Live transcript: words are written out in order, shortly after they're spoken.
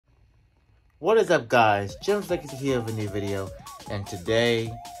What is up, guys? Jim's Legacy here with a new video, and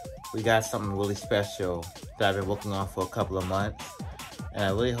today we got something really special that I've been working on for a couple of months, and I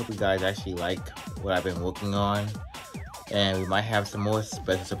really hope you guys actually like what I've been working on, and we might have some more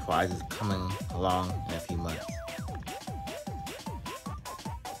special surprises coming along in a few months.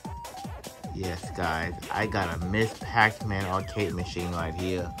 Yes, guys, I got a Miss Pac-Man arcade machine right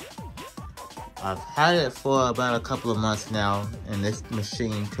here. I've had it for about a couple of months now, and this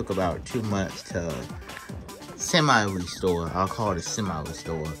machine took about 2 months to semi-restore. I'll call it a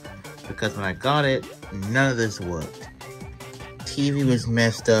semi-restore, because when I got it, none of this worked. TV was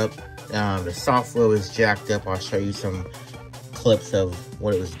messed up, the software was jacked up. I'll show you some clips of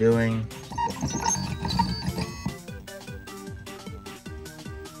what it was doing.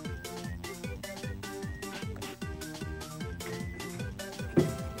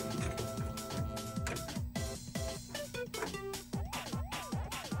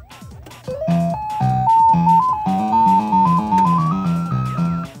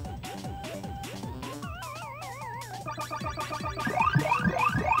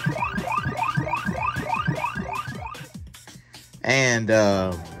 And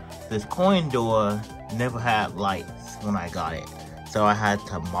this coin door never had lights when I got it, so I had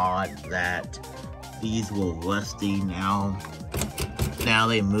to mod that. These were rusty now. Now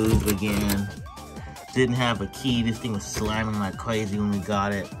they move again. Didn't have a key. This thing was slamming like crazy when we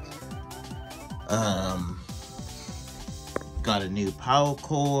got it. Got a new power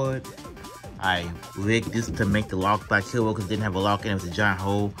cord. I rigged this to make the lock back here work because it didn't have a lock in it. It was a giant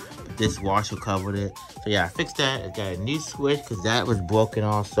hole, but this washer covered it. So yeah, I fixed that. I got a new switch because that was broken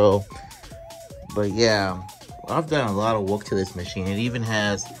also. But yeah, I've done a lot of work to this machine. It even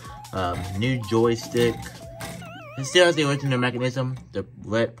has new joystick. It still has the original mechanism. The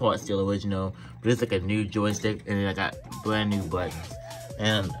red part's still original, but it's like a new joystick, and then I got brand new buttons.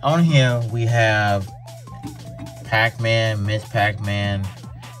 And on here we have Pac-Man, Miss Pac-Man,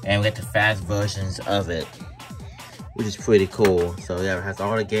 and we got the fast versions of it, which is pretty cool. So yeah, it has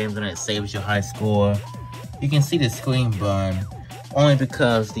all the games on it. It saves your high score. You can see the screen burn only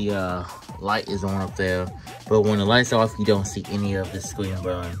because the light is on up there, but when the light's off, you don't see any of the screen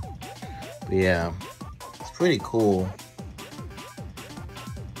burn. But yeah, it's pretty cool.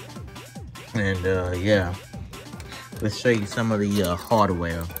 And yeah, let's show you some of the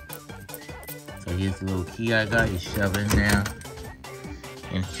hardware. So here's the little key I got. You shove it in there.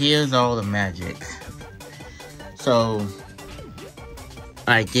 And here's all the magic. So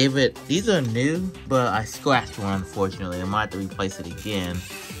I gave it, these are new, but I scratched one, unfortunately. I might have to replace it again.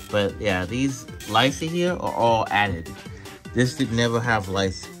 But yeah, these lights here are all added. This did never have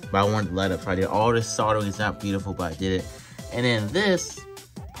lights, but I wanted to light up, so I did all this soldering. It's not beautiful, but I did it. And then this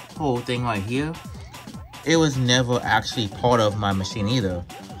whole thing right here, it was never actually part of my machine either.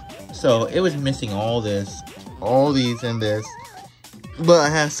 So it was missing all this, all these and this. But I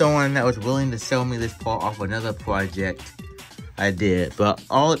have someone that was willing to sell me this part off another project. I did, but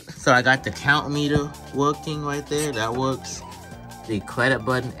so I got the count meter working right there. That works. The credit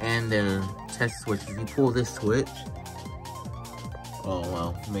button and the test switch. If you pull this switch, oh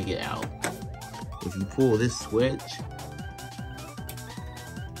well, let me get out. If you pull this switch,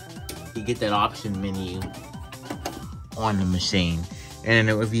 you get that option menu on the machine. And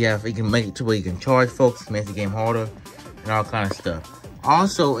if you can make it to where you can charge folks, make the game harder, and all kind of stuff.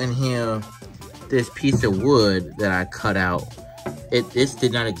 Also in here, this piece of wood that I cut out, this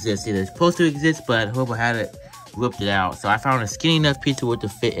did not exist either. It's supposed to exist, but whoever had it ripped it out. So I found a skinny enough piece of wood to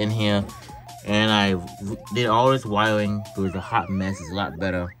fit in here, and I did all this wiring. It was a hot mess. It's a lot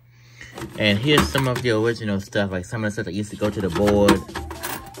better. And here's some of the original stuff, like some of the stuff that used to go to the board.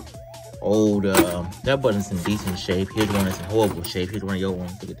 Old, that button's in decent shape. Here's one that's in horrible shape. Here's one of your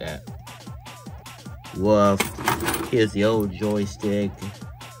ones. Look at that. Rough. Here's the old joystick,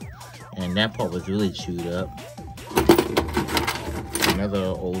 and that part was really chewed up. Another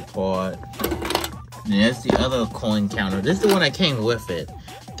old part. And that's the other coin counter. This is the one that came with it.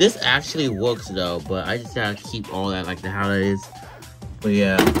 This actually works though, but I just gotta keep all that like how it is. But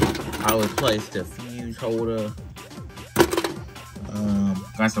yeah, I replaced the fuse holder.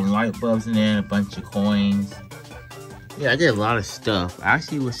 Got some light bulbs in there, a bunch of coins. Yeah, I did a lot of stuff. I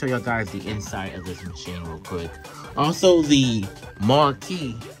actually will show y'all guys the inside of this machine real quick. Also, the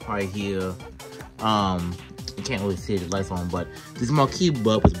marquee right here, you can't really see it, the lights on, but this marquee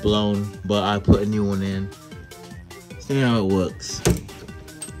bulb was blown, but I put a new one in. See how it works.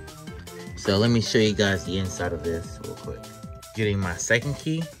 So let me show you guys the inside of this real quick. Getting my second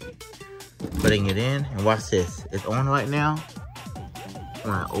key, putting it in, and watch this. It's on right now.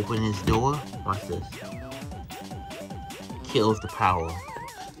 When I open this door, watch this. Kills the power.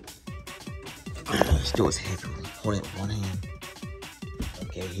 This door's heavy. Hold it with one hand.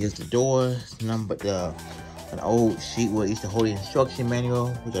 Okay, here's the door. Number an old sheet where I used to hold the instruction manual,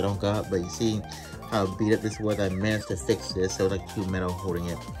 which I don't got, but you see how beat up this was. I managed to fix this, so like 2 metal holding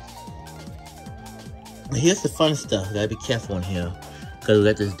it. Here's the fun stuff. You gotta be careful in here, because we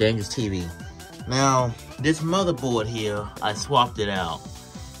got this dangerous TV. Now, this motherboard here, I swapped it out.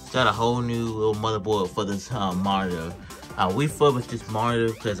 Got a whole new little motherboard for this monitor. We refurbished this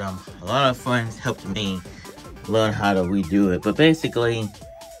monitor because a lot of friends helped me learn how to redo it. But basically,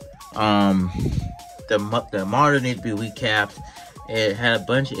 the monitor needs to be recapped. It had a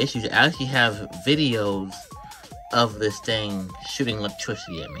bunch of issues. I actually have videos of this thing shooting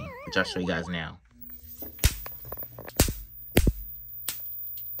electricity at me, which I'll show you guys now.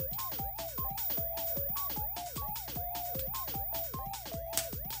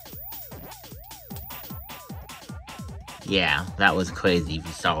 Yeah, that was crazy if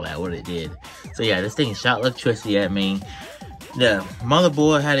you saw that, what it did. So yeah, this thing shot electricity at me. The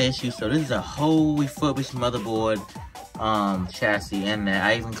motherboard had issues, so this is a whole refurbished motherboard chassis in there.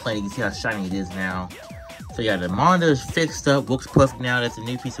 I even cleaned it, you can see how shiny it is now. So yeah, the monitor is fixed up, looks perfect now. That's a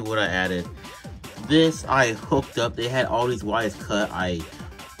new piece of wood I added. This I hooked up, they had all these wires cut. I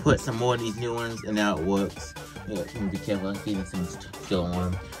put some more of these new ones and now it works. Yeah, be careful, I'm getting some still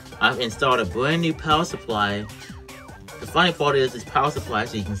on them. I've installed a brand new power supply. The funny part is this power supply,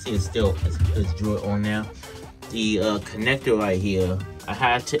 so you can see it's still it's drilled on there. The connector right here, I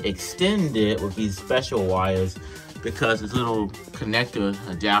had to extend it with these special wires because this little connector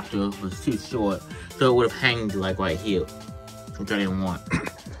adapter was too short, so it would have hanged like right here, which I didn't want.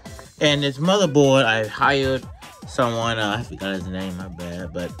 And this motherboard, I hired someone, I forgot his name, my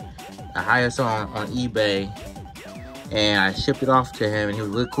bad, but I hired someone on eBay and I shipped it off to him, and he was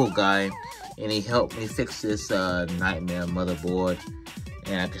a really cool guy. And he helped me fix this nightmare motherboard.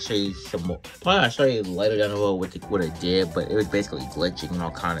 And I can show you some more. Probably I'll show you later down the road what it did, but it was basically glitching and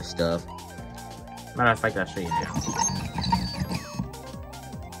all kind of stuff. Matter of fact, I'll show you now.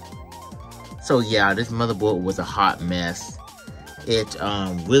 So yeah, this motherboard was a hot mess. It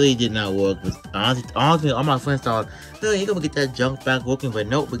really did not work. Honestly, all my friends thought, oh, you're gonna get that junk back working, but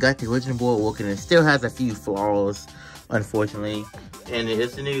nope, we got the original board working. It still has a few flaws, unfortunately. And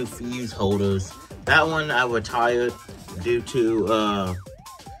it's the new fuse holders. That one I retired due to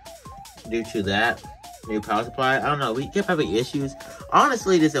that new power supply. I don't know, we kept having issues.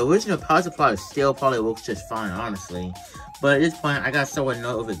 Honestly, this original power supply still probably works just fine, honestly. But at this point, I got so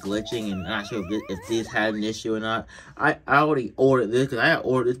annoyed with it glitching and I'm not sure if this had an issue or not. I already ordered this because I had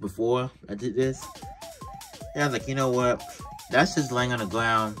ordered this before I did this. And I was like, you know what? That's just laying on the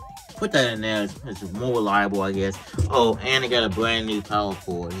ground. Put that in there, it's more reliable, I guess. Oh, and I got a brand new power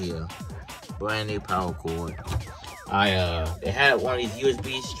cord here. Brand new power cord. They had one of these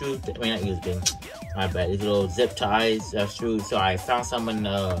USB screws, I mean not USB, my bad, these little zip ties screws. So I found some in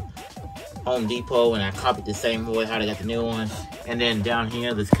Home Depot and I copied the same way how they got the new one. And then down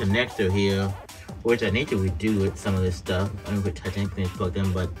here, this connector here, which I need to redo with some of this stuff. I don't know if Titanic is plugged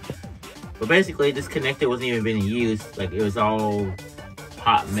in, but basically this connector wasn't even being used. Like it was all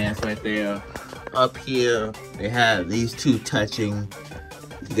hot mess right there. Up here, they had these two touching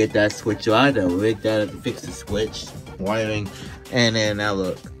to get that switch. So I had to rig that up to fix the switch, wiring, and then now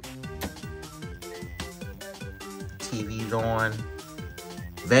look. TV's on.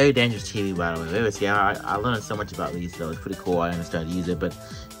 Very dangerous TV, by the way. Yeah, I learned so much about these, so it's pretty cool. I understand how to use it. But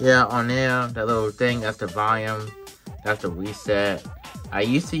yeah, on there, that little thing, that's the volume. That's the reset. I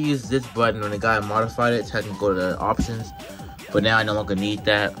used to use this button when the guy modified it so I can go to the options. But now I no longer need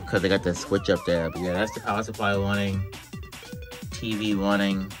that because I got the switch up there. But yeah, that's the power supply running, TV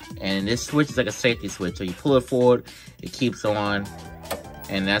running, and this switch is like a safety switch. So you pull it forward, it keeps on,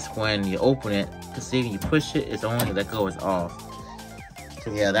 and that's when you open it. To see when you push it, it's on, let go, it's off.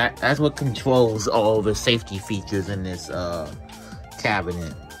 So yeah, that's what controls all the safety features in this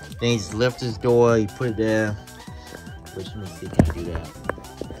cabinet. Then you just lift this door, you put it there. Which, let me see, can you do that?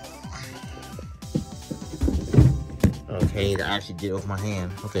 Okay, I actually did it with my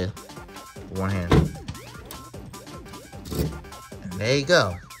hand. Okay, one hand. And there you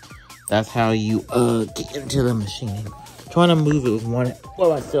go. That's how you get into the machine. I'm trying to move it with one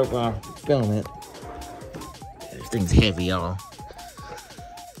while myself film it. This thing's heavy, y'all.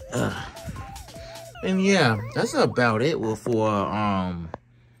 And yeah, that's about it for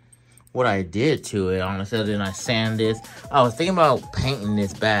what I did to it. Honestly, then I sanded this. I was thinking about painting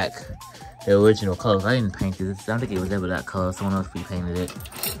this back the original colors. I didn't paint this. I don't think it was ever that color. Someone else repainted it.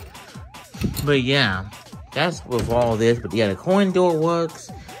 But yeah, that's with all this. But yeah, the coin door works.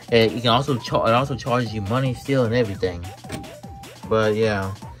 You can also it also charges you money still and everything. But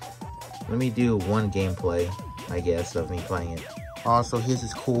yeah, let me do one gameplay, I guess, of me playing it. Also, here's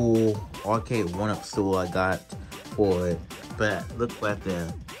this cool arcade 1-up stool I got for it. But look at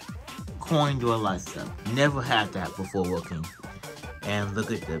the coin door lights up. Never had that before working. And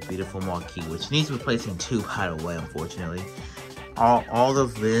look at the beautiful marquee, which needs replacing too, by the way, unfortunately. All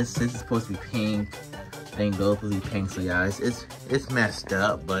of this is supposed to be pink. Thing goes to be pink, so yeah, it's messed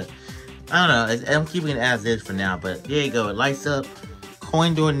up, but I don't know. I'm keeping it as is for now, but there you go. It lights up.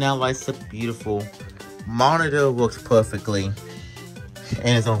 Coin door now lights up beautiful. Monitor works perfectly,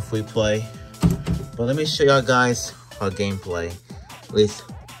 and it's on free play. But let me show y'all guys our gameplay. At least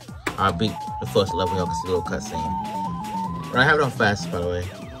I'll beat the first level. Y'all can see a little cutscene. But I have it on fast, by the way.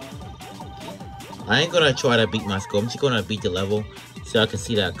 I ain't gonna try to beat my score. I'm just gonna beat the level so I can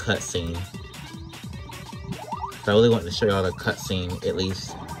see that cutscene. I really want to show y'all the cutscene at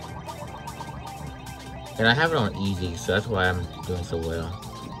least. And I have it on easy, so that's why I'm doing so well.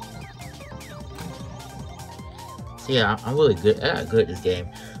 So yeah, I'm really good. I got good at this game.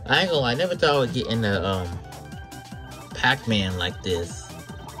 I ain't gonna lie, I never thought I would get into Pac-Man like this.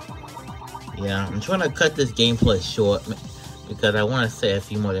 Yeah, I'm trying to cut this gameplay short because I want to say a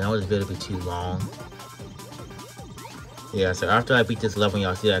few more. Then I want this video to be too long. Yeah, so after I beat this level,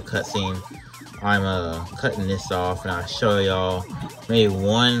 y'all see that cutscene. I'm cutting this off, and I'll show y'all maybe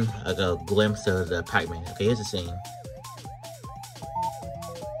a glimpse of the Pac-Man. Okay, here's the scene.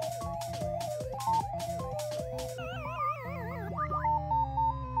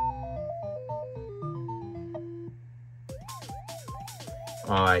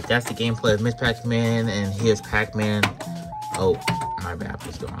 Alright, that's the gameplay of Miss Pac-Man, and here's Pac-Man. Oh, my bad, I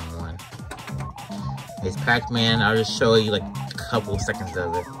pushed the wrong one. It's Pac-Man. I'll just show you like a couple seconds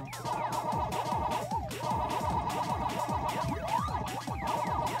of it.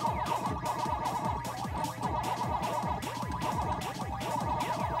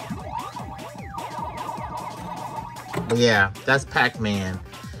 But yeah, that's Pac-Man.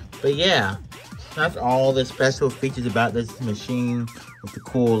 But yeah, that's all the special features about this machine with the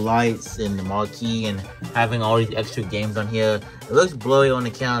cool lights and the marquee and having all these extra games on here. It looks blurry on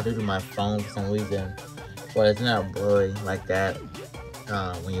the camera due to my phone for some reason, but it's not blurry like that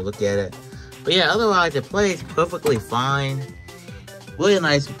when you look at it. But yeah, otherwise the play is perfectly fine. Really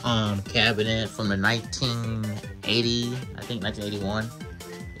nice cabinet from the 1980, I think 1981.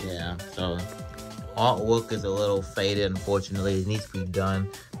 Yeah, so artwork is a little faded, unfortunately. It needs to be done.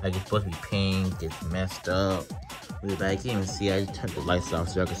 Like, it's supposed to be pink. It's messed up. Really bad. I can't even see. I just turned the lights off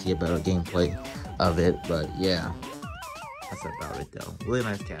so I can see a better gameplay of it. But yeah, that's about it though. Really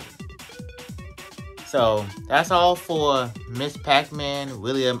nice cabinet. So that's all for Miss Pac-Man.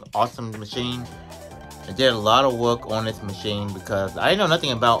 Really an awesome machine. I did a lot of work on this machine because I didn't know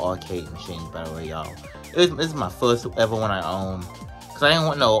nothing about arcade machines, by the way, y'all. This is my first ever one I own. I didn't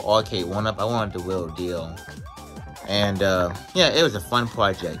want no arcade 1-up, I wanted the real deal. And yeah, it was a fun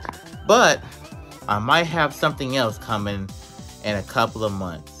project. But I might have something else coming in a couple of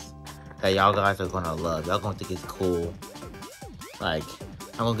months that y'all guys are gonna love. Y'all gonna think it's cool. Like,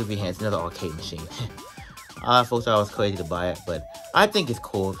 I'm gonna give you hands another arcade machine. Folks thought I was crazy to buy it, but I think it's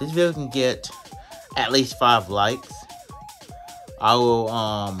cool. If this video can get at least 5 likes, I will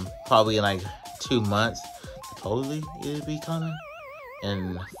probably in like 2 months, supposedly it'll be coming.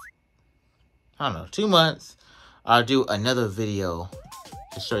 In, I don't know, 2 months, I'll do another video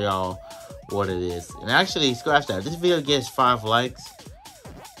to show y'all what it is. And actually, scratch that. If this video gets 5 likes,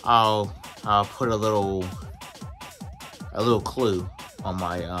 I'll put a little clue on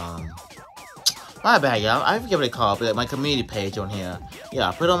my my bad, y'all. I forget what they call it, but my community page on here. Yeah,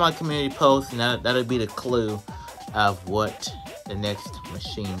 I'll put it on my community post, and that'll be the clue of what the next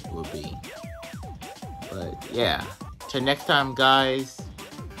machine will be. But yeah. Till next time, guys.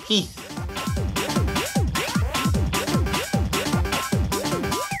 Peace.